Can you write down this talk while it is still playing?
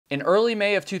In early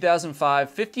May of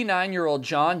 2005, 59-year-old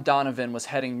John Donovan was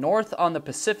heading north on the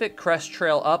Pacific Crest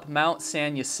Trail up Mount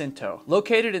San Jacinto.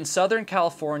 Located in Southern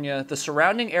California, the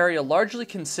surrounding area largely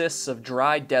consists of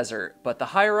dry desert, but the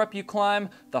higher up you climb,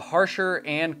 the harsher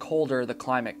and colder the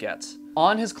climate gets.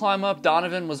 On his climb up,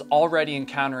 Donovan was already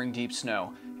encountering deep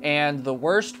snow. And the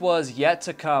worst was yet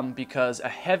to come because a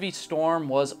heavy storm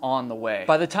was on the way.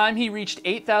 By the time he reached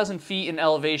 8,000 feet in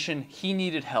elevation, he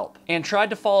needed help and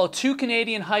tried to follow two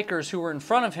Canadian hikers who were in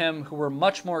front of him who were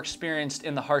much more experienced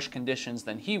in the harsh conditions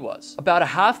than he was. About a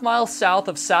half-mile south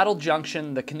of Saddle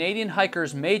Junction, the Canadian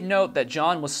hikers made note that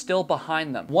John was still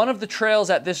behind them. One of the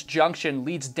trails at this junction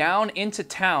leads down into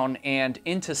town and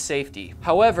into safety.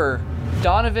 However,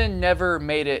 Donovan never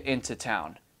made it into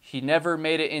town. He never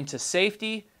made it into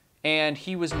safety, and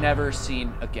he was never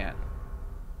seen again.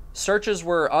 Searches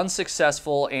were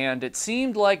unsuccessful, and it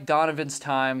seemed like Donovan's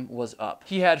time was up.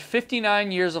 He had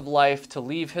 59 years of life to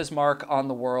leave his mark on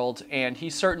the world, and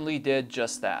he certainly did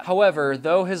just that. However,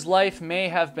 though his life may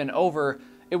have been over,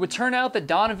 it would turn out that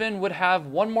Donovan would have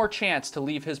one more chance to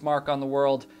leave his mark on the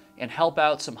world and help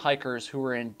out some hikers who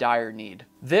were in dire need.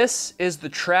 This is the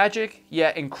tragic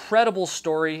yet incredible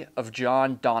story of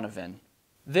John Donovan.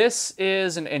 This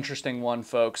is an interesting one,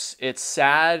 folks. It's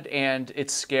sad and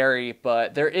it's scary,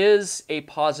 but there is a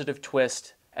positive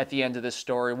twist at the end of this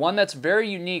story, one that's very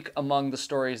unique among the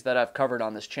stories that I've covered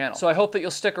on this channel. So I hope that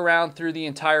you'll stick around through the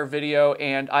entire video,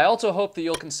 and I also hope that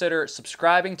you'll consider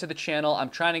subscribing to the channel. I'm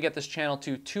trying to get this channel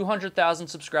to 200,000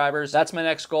 subscribers. That's my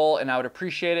next goal, and I would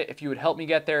appreciate it if you would help me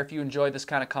get there if you enjoy this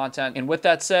kind of content. And with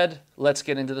that said, let's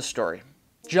get into the story.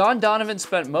 John Donovan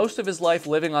spent most of his life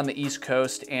living on the East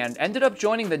Coast and ended up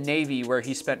joining the Navy, where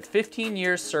he spent 15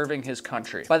 years serving his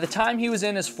country. By the time he was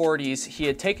in his 40s, he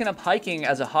had taken up hiking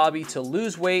as a hobby to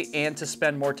lose weight and to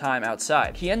spend more time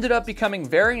outside. He ended up becoming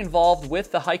very involved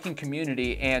with the hiking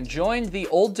community and joined the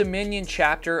Old Dominion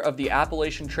chapter of the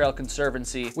Appalachian Trail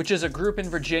Conservancy, which is a group in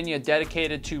Virginia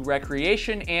dedicated to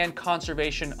recreation and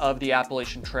conservation of the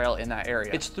Appalachian Trail in that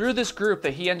area. It's through this group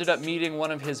that he ended up meeting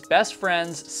one of his best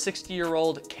friends,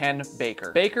 60-year-old Ken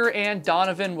Baker. Baker and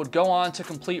Donovan would go on to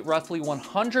complete roughly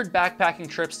 100 backpacking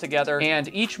trips together,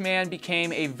 and each man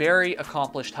became a very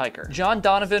accomplished hiker. John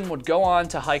Donovan would go on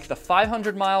to hike the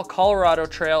 500-mile Colorado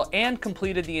Trail and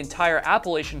completed the entire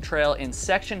Appalachian Trail in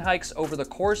section hikes over the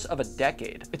course of a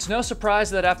decade. It's no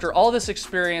surprise that after all this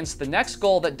experience, the next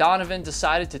goal that Donovan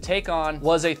decided to take on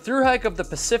was a thru hike of the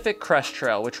Pacific Crest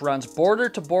Trail, which runs border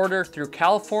to border through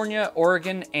California,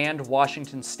 Oregon, and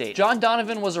Washington State. John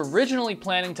Donovan was originally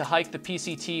planning to hike the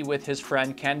PCT with his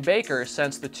friend Ken Baker,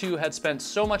 since the two had spent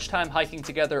so much time hiking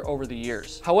together over the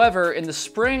years. However, in the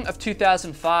spring of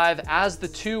 2005, as the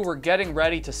two were getting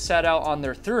ready to set out on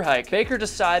their thru hike, Baker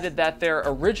decided that their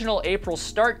original April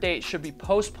start date should be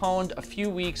postponed a few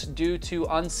weeks due to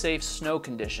unsafe snow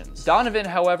conditions. Donovan,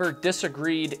 however,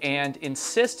 disagreed and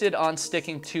insisted on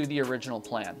sticking to the original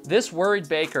plan. This worried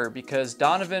Baker because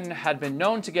Donovan had been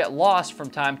known to get lost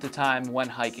from time to time when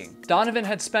hiking. Donovan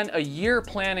had spent a year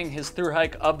planning his thru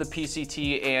hike of the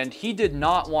PCT, and he did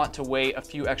not want to wait a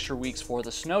few extra weeks for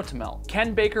the snow to melt.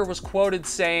 Ken Baker was quoted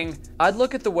saying, "I'd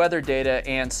look at the weather data,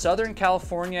 and Southern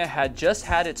California had just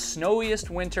had its snowiest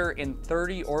winter in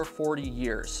 30 or 40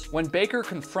 years. When Baker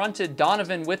confronted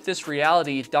Donovan with this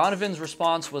reality, Donovan's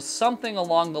response was something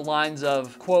along the lines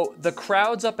of, quote, "The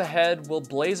crowds up ahead will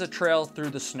blaze a trail through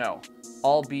the snow.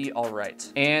 I'll be all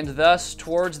right." And thus,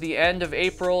 towards the end of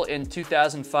April in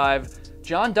 2005,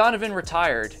 John Donovan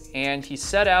retired, and he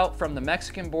set out from the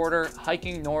Mexican border,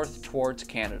 hiking north towards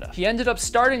Canada. He ended up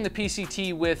starting the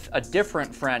PCT with a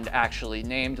different friend, actually,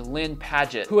 named Lynn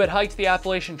Paget, who had hiked the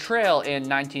Appalachian Trail in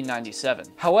 1997.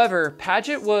 However,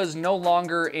 Paget was no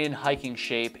longer in hiking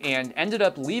shape and ended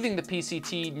up leaving the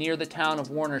PCT near the town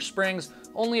of Warner Springs,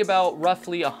 only about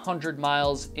roughly 100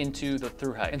 miles into the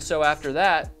thru hike. And so after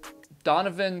that,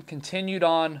 Donovan continued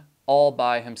on all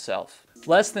by himself.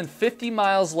 Less than 50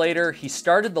 miles later, he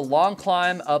started the long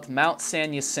climb up Mount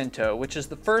San Jacinto, which is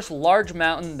the first large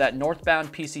mountain that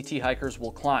northbound PCT hikers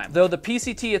will climb. Though the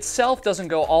PCT itself doesn't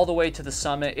go all the way to the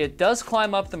summit, it does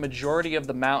climb up the majority of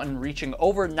the mountain, reaching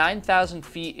over 9,000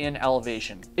 feet in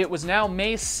elevation. It was now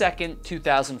May 2nd,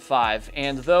 2005,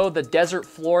 and though the desert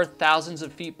floor thousands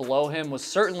of feet below him was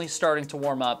certainly starting to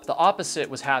warm up, the opposite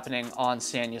was happening on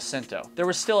San Jacinto. There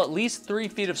was still at least 3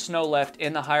 feet of snow left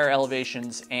in the higher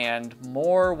elevations, and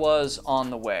more was on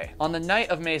the way. On the night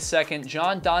of May 2nd,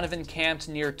 John Donovan camped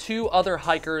near two other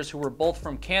hikers who were both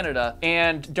from Canada,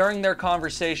 and during their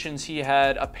conversations, he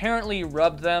had apparently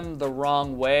rubbed them the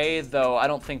wrong way, though I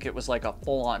don't think it was like a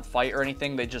full-on fight or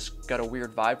anything. They just got a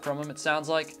weird vibe from him, it sounds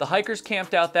like. The hikers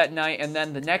camped out that night, and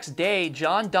then the next day,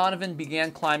 John Donovan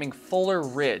began climbing Fuller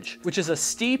Ridge, which is a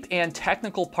steep and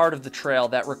technical part of the trail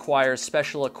that requires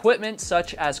special equipment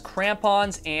such as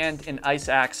crampons and an ice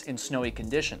axe in snowy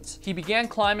conditions. He began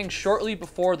climbing shortly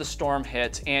before the storm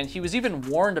hit, and he was even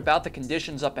warned about the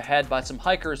conditions up ahead by some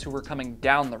hikers who were coming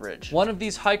down the ridge. One of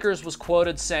these hikers was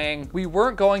quoted saying, "We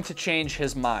weren't going to change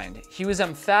his mind. He was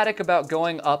emphatic about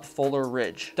going up Fuller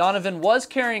Ridge." Donovan was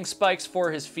carrying spikes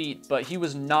for his feet, but he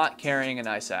was not carrying an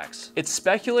ice axe. It's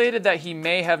speculated that he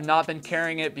may have not been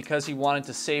carrying it because he wanted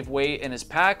to save weight in his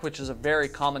pack, which is a very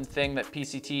common thing that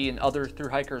PCT and other thru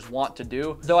hikers want to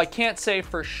do, though I can't say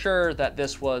for sure that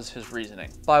this was his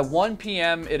reasoning. By 1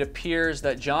 p.m., it appears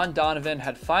that John Donovan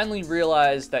had finally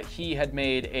realized that he had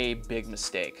made a big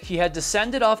mistake. He had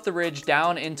descended off the ridge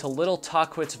down into Little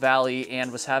Tahquitz Valley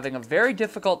and was having a very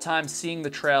difficult time seeing the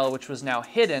trail, which was now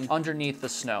hidden underneath the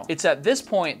snow. It's at this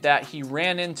point that he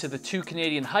ran into the two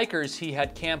Canadian hikers he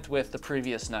had camped with the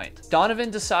previous night.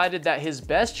 Donovan decided that his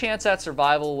best chance at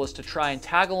survival was to try and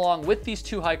tag along with these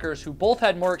two hikers who both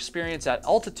had more experience at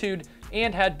altitude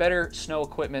and had better snow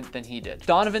equipment than he did.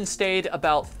 Donovan stayed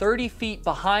about 30 feet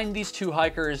behind these two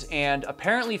hikers and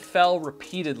apparently fell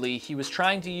repeatedly. He was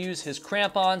trying to use his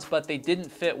crampons, but they didn't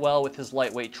fit well with his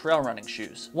lightweight trail running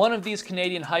shoes. One of these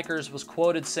Canadian hikers was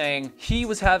quoted saying, "He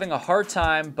was having a hard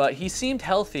time, but he seemed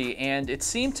healthy, and it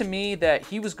seemed to me that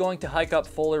he was going to hike up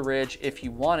Fuller Ridge if he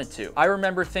wanted to. I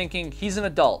remember thinking, he's an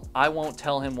adult, I won't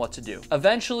tell him what to do."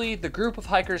 Eventually, the group of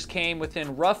hikers came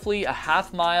within roughly a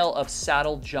half mile of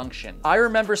Saddle Junction. I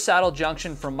remember Saddle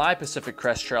Junction from my Pacific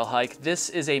Crest Trail hike. This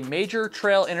is a major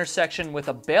trail intersection with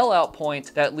a bailout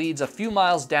point that leads a few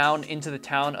miles down into the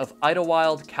town of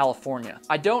Idlewild, California.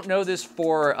 I don't know this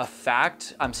for a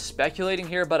fact, I'm speculating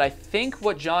here, but I think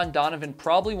what John Donovan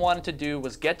probably wanted to do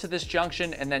was get to this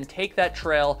junction and then take that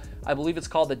trail, I believe it's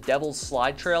called the Devil's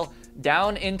Slide Trail,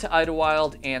 down into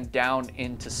Idlewild and down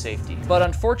into safety. But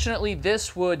unfortunately,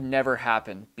 this would never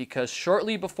happen because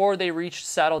shortly before they reached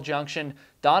Saddle Junction,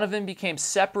 Donovan became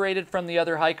separated from the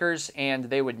other hikers and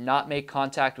they would not make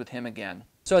contact with him again.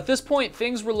 So at this point,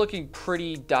 things were looking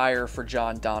pretty dire for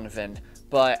John Donovan.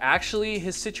 But actually,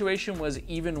 his situation was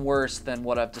even worse than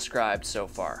what I've described so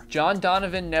far. John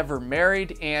Donovan never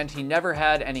married and he never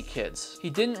had any kids. He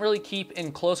didn't really keep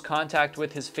in close contact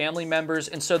with his family members,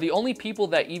 and so the only people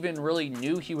that even really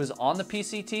knew he was on the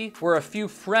PCT were a few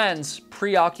friends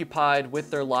preoccupied with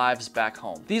their lives back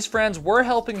home. These friends were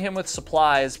helping him with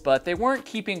supplies, but they weren't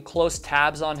keeping close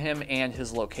tabs on him and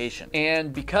his location.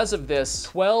 And because of this,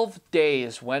 12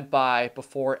 days went by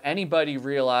before anybody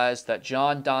realized that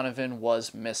John Donovan was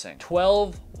missing.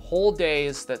 12 whole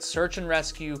days that search and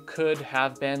rescue could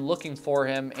have been looking for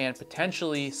him and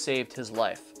potentially saved his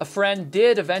life. A friend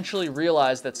did eventually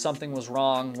realize that something was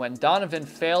wrong when Donovan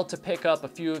failed to pick up a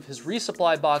few of his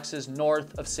resupply boxes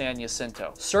north of San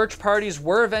Jacinto. Search parties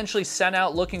were eventually sent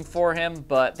out looking for him,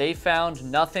 but they found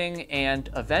nothing, and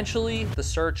eventually the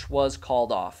search was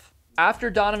called off.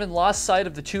 After Donovan lost sight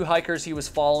of the two hikers he was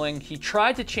following, he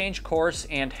tried to change course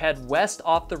and head west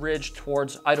off the ridge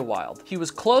towards Idlewild. He was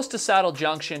close to Saddle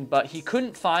Junction, but he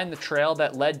couldn't find the trail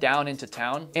that led down into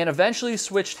town, and eventually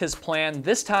switched his plan,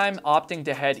 this time opting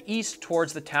to head east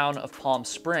towards the town of Palm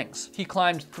Springs. He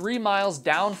climbed 3 miles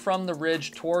down from the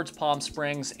ridge towards Palm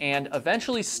Springs and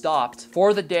eventually stopped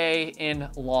for the day in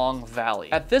Long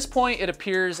Valley. At this point, it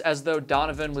appears as though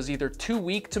Donovan was either too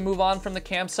weak to move on from the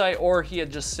campsite, or he had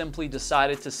just simply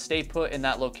decided to stay put in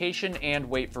that location and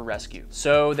wait for rescue.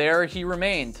 So there he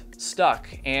remained, stuck,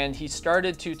 and he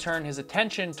started to turn his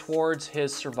attention towards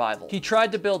his survival. He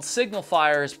tried to build signal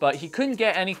fires, but he couldn't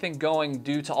get anything going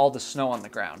due to all the snow on the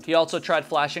ground. He also tried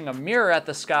flashing a mirror at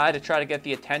the sky to try to get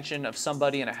the attention of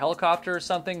somebody in a helicopter or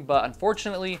something, but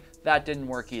unfortunately, that didn't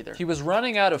work either. He was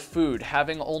running out of food,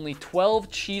 having only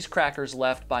 12 cheese crackers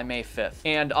left by May 5th.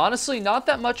 And honestly, not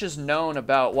that much is known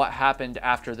about what happened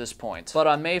after this point. But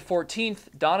on May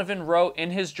 14th, Donovan wrote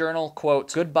in his journal,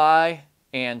 quote, "Goodbye,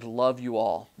 and love you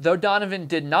all. Though Donovan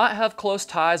did not have close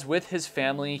ties with his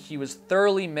family, he was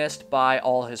thoroughly missed by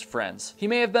all his friends. He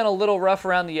may have been a little rough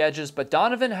around the edges, but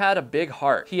Donovan had a big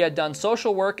heart. He had done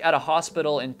social work at a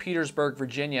hospital in Petersburg,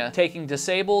 Virginia, taking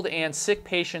disabled and sick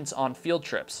patients on field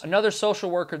trips. Another social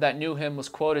worker that knew him was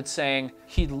quoted saying,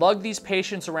 "He'd lug these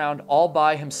patients around all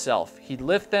by himself. He'd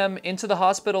lift them into the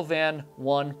hospital van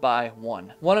one by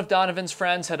one." One of Donovan's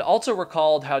friends had also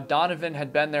recalled how Donovan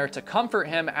had been there to comfort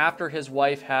him after his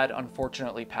wife had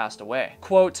unfortunately passed away.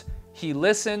 Quote, "He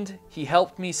listened, he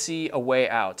helped me see a way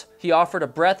out. He offered a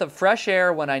breath of fresh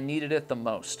air when I needed it the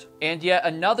most." And yet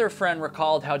another friend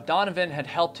recalled how Donovan had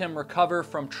helped him recover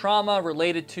from trauma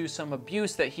related to some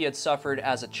abuse that he had suffered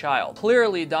as a child.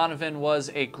 Clearly, Donovan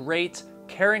was a great,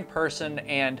 caring person,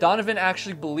 and Donovan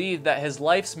actually believed that his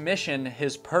life's mission,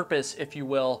 his purpose, if you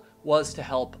will, was to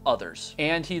help others.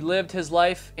 And he lived his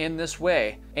life in this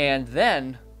way. And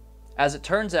then, as it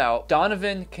turns out,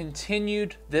 Donovan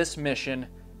continued this mission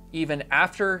even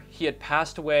after he had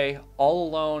passed away all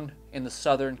alone in the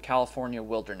Southern California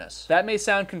wilderness. That may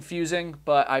sound confusing,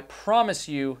 but I promise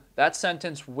you that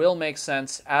sentence will make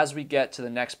sense as we get to the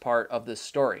next part of this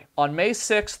story. On May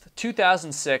 6th,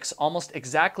 2006, almost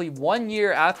exactly 1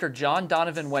 year after John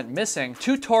Donovan went missing,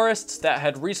 two tourists that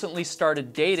had recently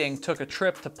started dating took a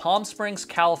trip to Palm Springs,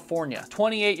 California.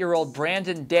 28-year-old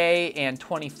Brandon Day and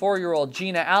 24-year-old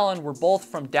Gina Allen were both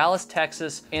from Dallas,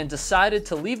 Texas, and decided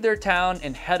to leave their town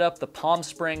and head up the Palm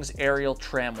Springs aerial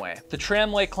tramway. The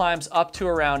tramway climbs up to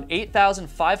around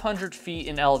 8,500 feet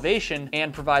in elevation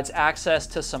and provides access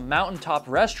to some mountaintop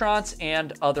restaurants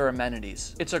and other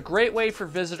amenities. It's a great way for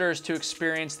visitors to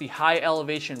experience the high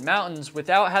elevation mountains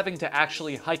without having to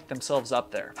actually hike themselves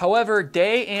up there. However,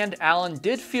 Day and Allen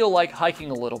did feel like hiking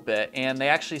a little bit, and they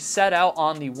actually set out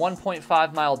on the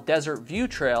 1.5-mile Desert View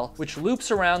Trail, which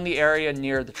loops around the area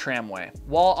near the tramway.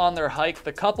 While on their hike,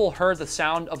 the couple heard the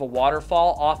sound of a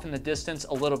waterfall off in the distance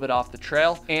a little bit off the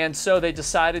trail, and so they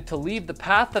decided to leave the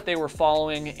path that they were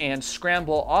following and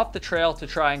scramble off the trail to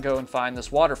try and go and find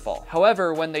this waterfall.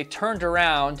 However, when they turned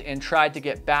around and tried to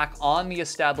get back on the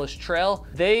established trail,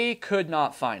 they could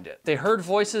not find it. They heard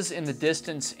voices in the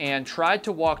distance and tried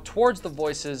to walk towards the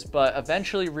voices, but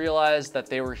eventually realized that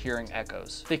they were hearing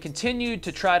echoes. They continued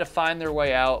to try to find their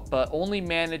way out, but only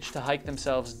managed to hike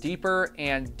themselves deeper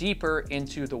and deeper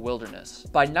into the wilderness.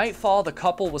 By nightfall, the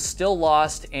couple was still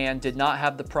lost and did not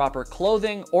have the proper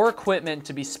clothing or equipment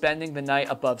to be spending the night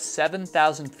above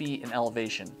 7,000 feet in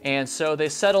elevation. And so they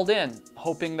settled in,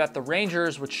 hoping that the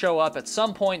rangers would show up at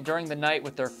some point during the night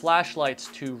with their flashlights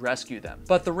to rescue them.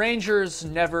 But the rangers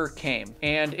never came.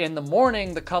 And in the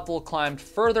morning, the couple climbed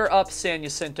further up San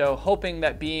Jacinto, hoping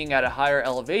that being at a higher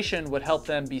elevation would help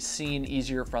them be seen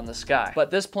easier from the sky. But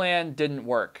this plan didn't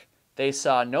work. They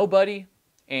saw nobody,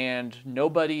 and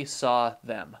nobody saw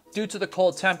them. Due to the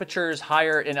cold temperatures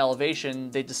higher in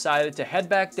elevation, they decided to head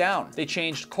back down. They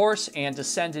changed course and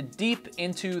descended deep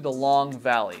into the Long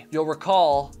Valley. You'll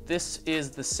recall, this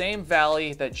is the same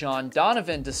valley that John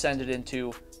Donovan descended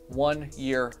into 1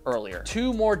 year earlier.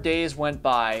 2 more days went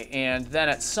by, and then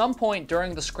at some point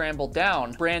during the scramble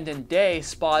down, Brandon Day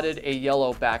spotted a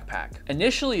yellow backpack.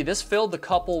 Initially, this filled the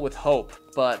couple with hope,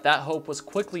 but that hope was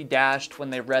quickly dashed when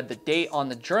they read the date on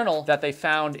the journal that they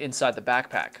found inside the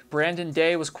backpack. Brandon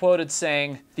Day was quoted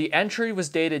saying, "The entry was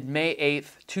dated May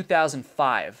 8th,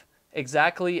 2005.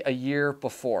 Exactly a year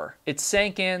before. It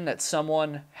sank in that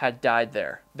someone had died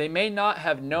there." They may not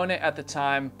have known it at the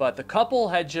time, but the couple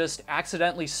had just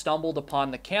accidentally stumbled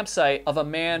upon the campsite of a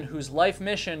man whose life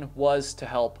mission was to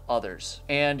help others.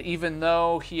 And even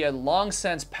though he had long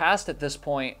since passed at this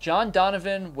point, John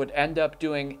Donovan would end up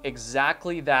doing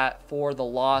exactly that for the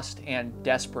lost and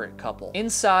desperate couple.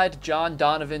 Inside John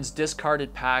Donovan's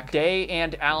discarded pack, Day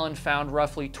and Allen found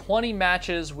roughly 20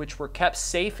 matches which were kept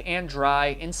safe and dry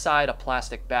inside a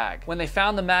plastic bag. When they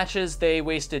found the matches, they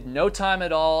wasted no time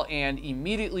at all and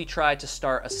immediately tried to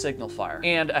start a signal fire.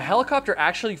 And a helicopter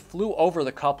actually flew over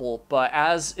the couple, but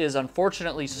as is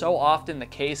unfortunately so often the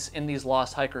case in these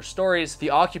lost hiker stories, the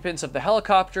occupants of the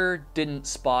helicopter didn't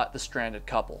spot the stranded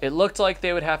couple. It looked like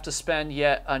they would have to spend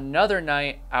yet another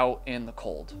night out in the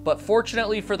cold. But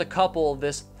fortunately for the couple,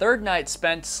 this third night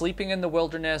spent sleeping in the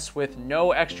wilderness with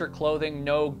no extra clothing,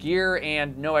 no gear,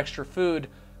 and no extra food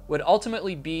would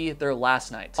ultimately be their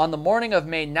last night. On the morning of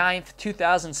May 9th,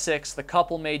 2006, the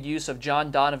couple made use of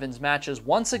John Donovan's matches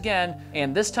once again,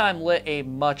 and this time lit a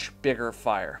much bigger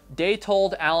fire. Day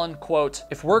told Alan, quote,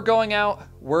 "If we're going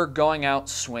out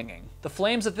swinging." The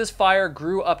flames of this fire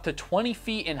grew up to 20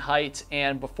 feet in height,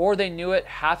 and before they knew it,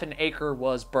 half an acre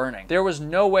was burning. There was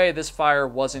no way this fire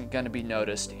wasn't going to be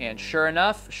noticed, and sure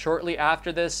enough, shortly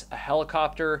after this, a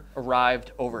helicopter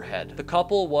arrived overhead. The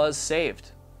couple was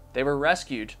saved. They were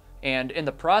rescued, and in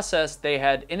the process, they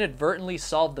had inadvertently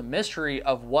solved the mystery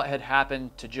of what had happened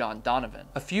to John Donovan.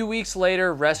 A few weeks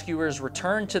later, rescuers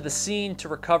returned to the scene to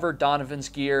recover Donovan's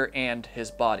gear and his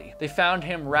body. They found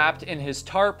him wrapped in his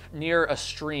tarp near a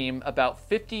stream about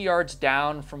 50 yards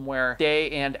down from where Day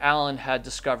and Alan had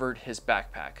discovered his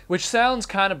backpack. Which sounds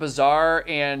kind of bizarre,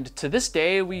 and to this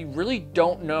day, we really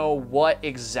don't know what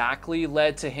exactly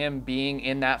led to him being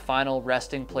in that final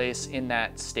resting place in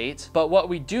that state. But what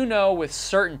we do know with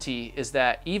certainty is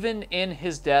that even in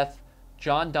his death,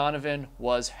 John Donovan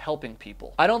was helping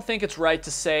people. I don't think it's right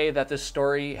to say that this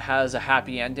story has a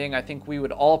happy ending. I think we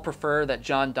would all prefer that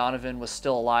John Donovan was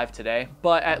still alive today,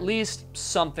 but at least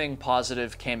something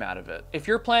positive came out of it. If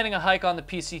you're planning a hike on the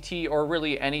PCT, or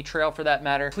really any trail for that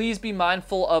matter, please be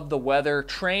mindful of the weather,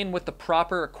 train with the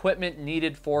proper equipment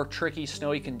needed for tricky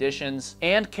snowy conditions,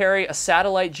 and carry a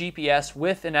satellite GPS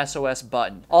with an SOS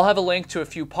button. I'll have a link to a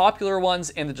few popular ones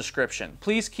in the description.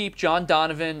 Please keep John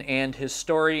Donovan and his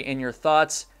story in your thoughts,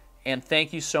 and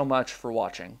thank you so much for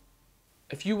watching.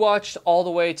 If you watched all the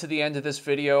way to the end of this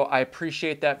video, I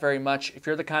appreciate that very much. If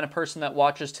you're the kind of person that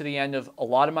watches to the end of a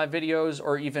lot of my videos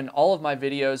or even all of my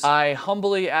videos, I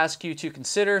humbly ask you to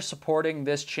consider supporting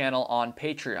this channel on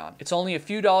Patreon. It's only a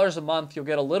few dollars a month. You'll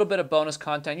get a little bit of bonus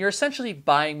content. You're essentially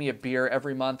buying me a beer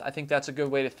every month. I think that's a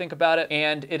good way to think about it,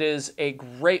 and it is a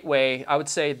great way, I would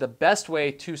say the best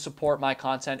way, to support my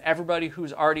content. Everybody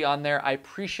who's already on there, I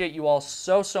appreciate you all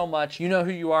so much. You know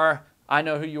who you are. I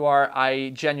know who you are. I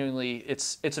genuinely,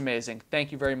 it's amazing.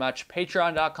 Thank you very much.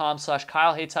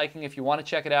 Patreon.com/KyleHatesHiking if you want to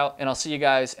check it out, and I'll see you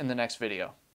guys in the next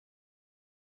video.